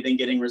see anything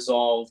getting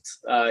resolved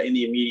in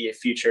the immediate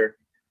future,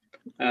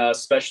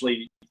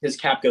 especially his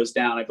cap goes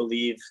down, I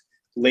believe,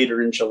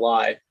 later in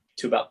July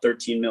to about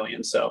 13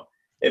 million. So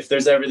if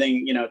there's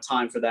everything,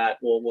 time for that,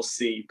 we'll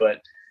see. But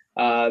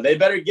they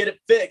better get it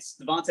fixed.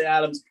 Devontae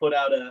Adams put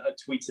out a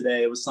tweet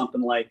today. It was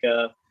something like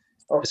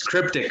it's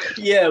cryptic.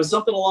 Yeah, it was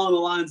something along the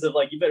lines of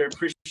you better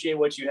appreciate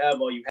what you have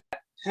while you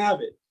have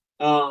it.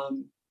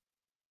 And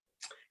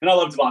I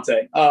love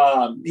Devontae.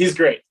 He's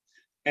great.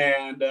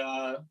 And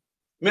man,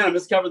 I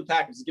miss covering the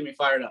Packers. It's getting me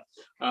fired up.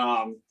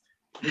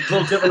 It's a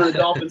little different than the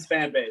Dolphins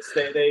fan base.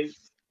 I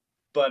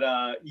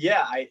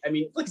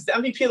mean, look, it's the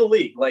MVP of the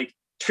league.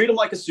 Treat him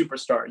like a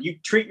superstar. You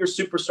treat your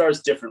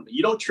superstars differently.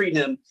 You don't treat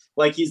him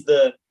like he's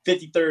the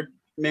 53rd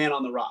man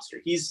on the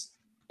roster. He's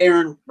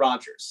Aaron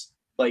Rodgers.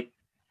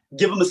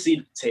 Give him a seat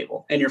at the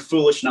table. And you're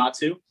foolish not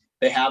to.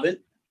 They haven't.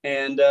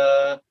 And,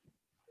 I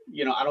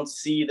don't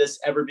see this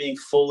ever being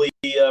fully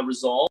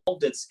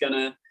resolved. It's going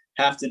to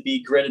have to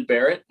be grit and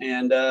bear it.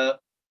 And,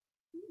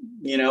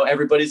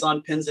 everybody's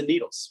on pins and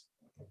needles.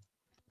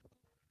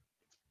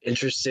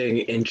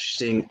 Interesting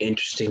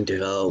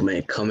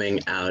development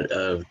coming out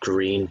of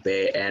Green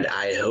Bay. And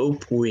I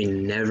hope we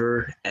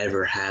never,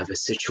 ever have a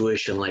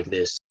situation like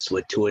this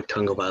with Tua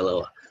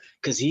Tagovailoa,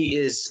 because he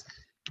is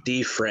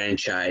the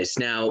franchise.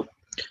 Now,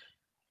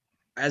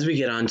 as we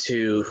get on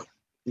to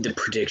the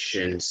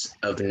predictions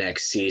of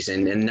next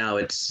season, and now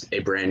it's a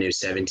brand new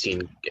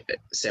 17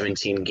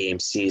 game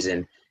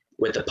season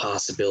with the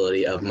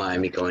possibility of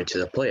Miami going to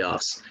the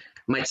playoffs.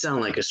 Might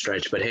sound like a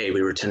stretch, but hey,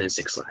 we were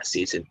 10-6 last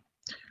season.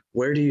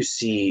 Where do you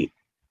see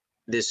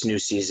this new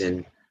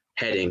season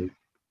heading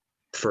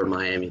for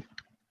Miami?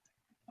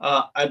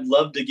 I'd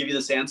love to give you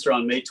this answer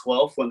on May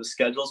 12th when the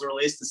schedule's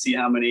released to see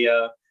how many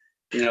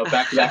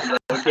back-to-back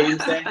road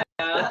games they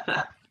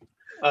have.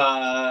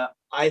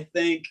 I'm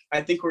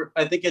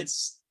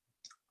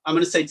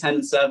going to say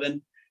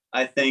 10-7.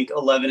 I think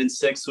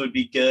 11-6 would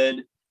be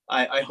good.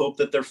 I hope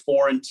that they're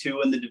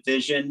 4-2 in the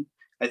division.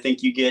 I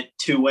think you get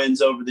 2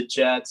 wins over the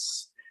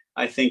Jets.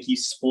 I think you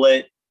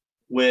split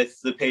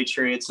with the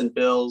Patriots and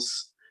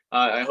Bills.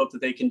 I hope that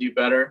they can do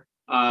better.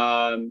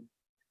 Anytime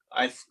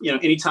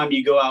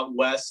you go out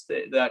west,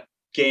 that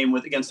game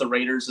against the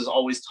Raiders is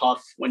always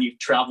tough when you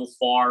travel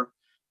far.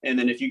 And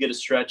then if you get a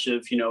stretch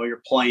of,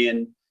 you're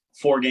playing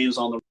 4 games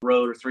on the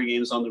road or 3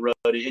 games on the road,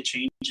 it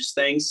changes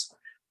things.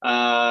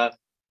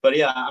 But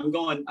yeah, I'm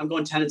going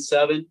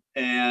 10-7,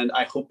 and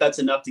I hope that's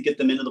enough to get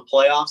them into the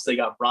playoffs. They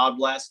got robbed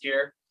last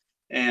year,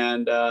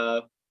 and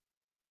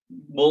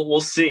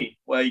we'll see.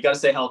 Well, you got to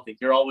stay healthy.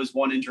 You're always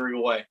one injury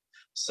away.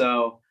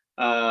 So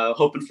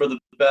hoping for the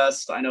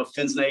best. I know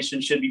Fins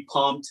Nation should be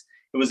pumped.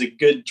 It was a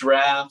good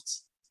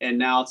draft, and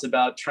now it's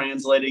about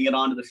translating it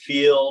onto the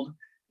field.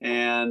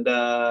 And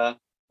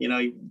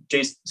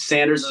Jason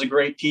Sanders is a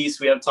great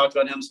piece. We haven't talked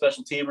about him,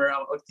 special teamer.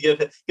 I'll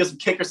give some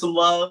kicker some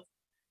love.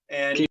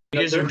 And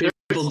kickers are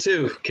people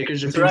too.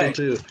 Kickers are people right.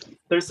 too.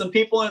 There's some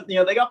people,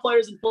 they got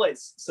players in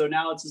place. So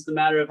now it's just a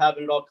matter of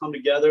having it all come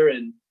together.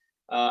 And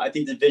I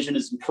think the division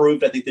is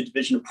improved. I think the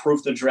division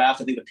improved the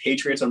draft. I think the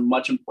Patriots are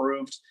much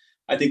improved.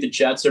 I think the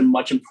Jets are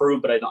much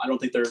improved, but I don't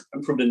think they're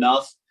improved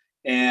enough.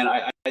 And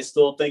I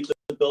still think that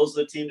the Bills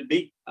are the team to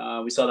beat.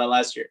 We saw that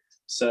last year.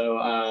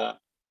 So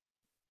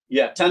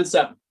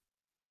 10-7.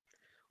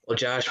 Well,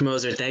 Josh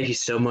Moser, thank you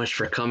so much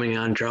for coming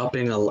on,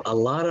 dropping a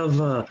lot of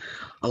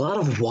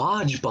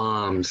Waj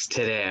bombs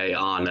today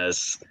on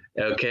us.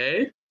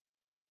 Okay.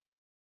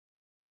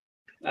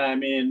 I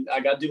mean,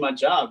 I got to do my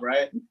job,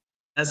 right?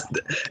 That's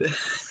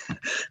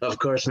of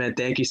course, man.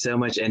 Thank you so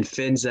much, and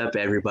fins up,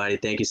 everybody.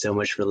 Thank you so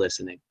much for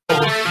listening.